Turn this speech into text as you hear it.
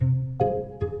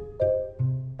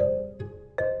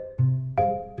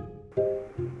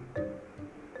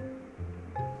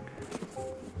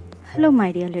Hello,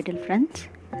 my dear little friends.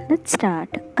 Let's start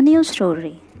a new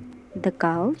story. The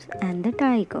Cows and the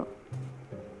Tiger.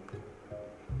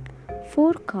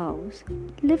 4 cows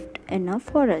lived in a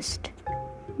forest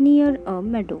near a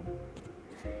meadow.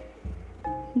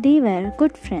 They were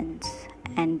good friends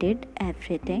and did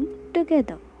everything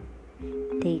together.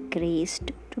 They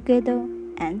grazed together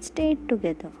and stayed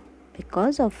together,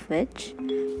 because of which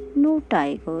no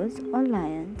tigers or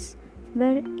lions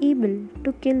were able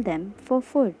to kill them for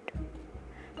food.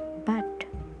 But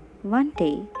one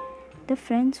day the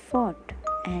friends fought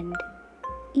and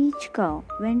each cow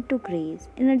went to graze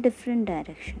in a different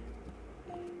direction.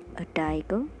 A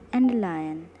tiger and a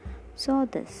lion saw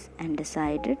this and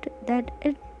decided that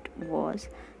it was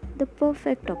the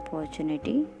perfect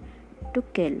opportunity to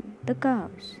kill the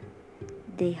cows.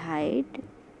 They hid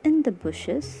in the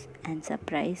bushes and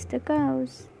surprised the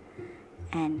cows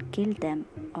and killed them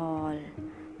all,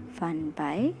 fun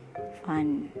by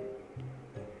fun.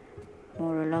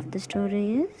 Moral of the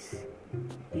story is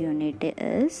unity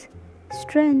is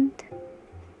strength.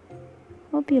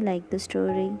 Hope you like the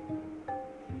story.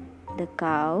 The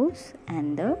cows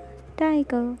and the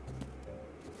tiger.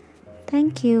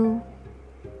 Thank you.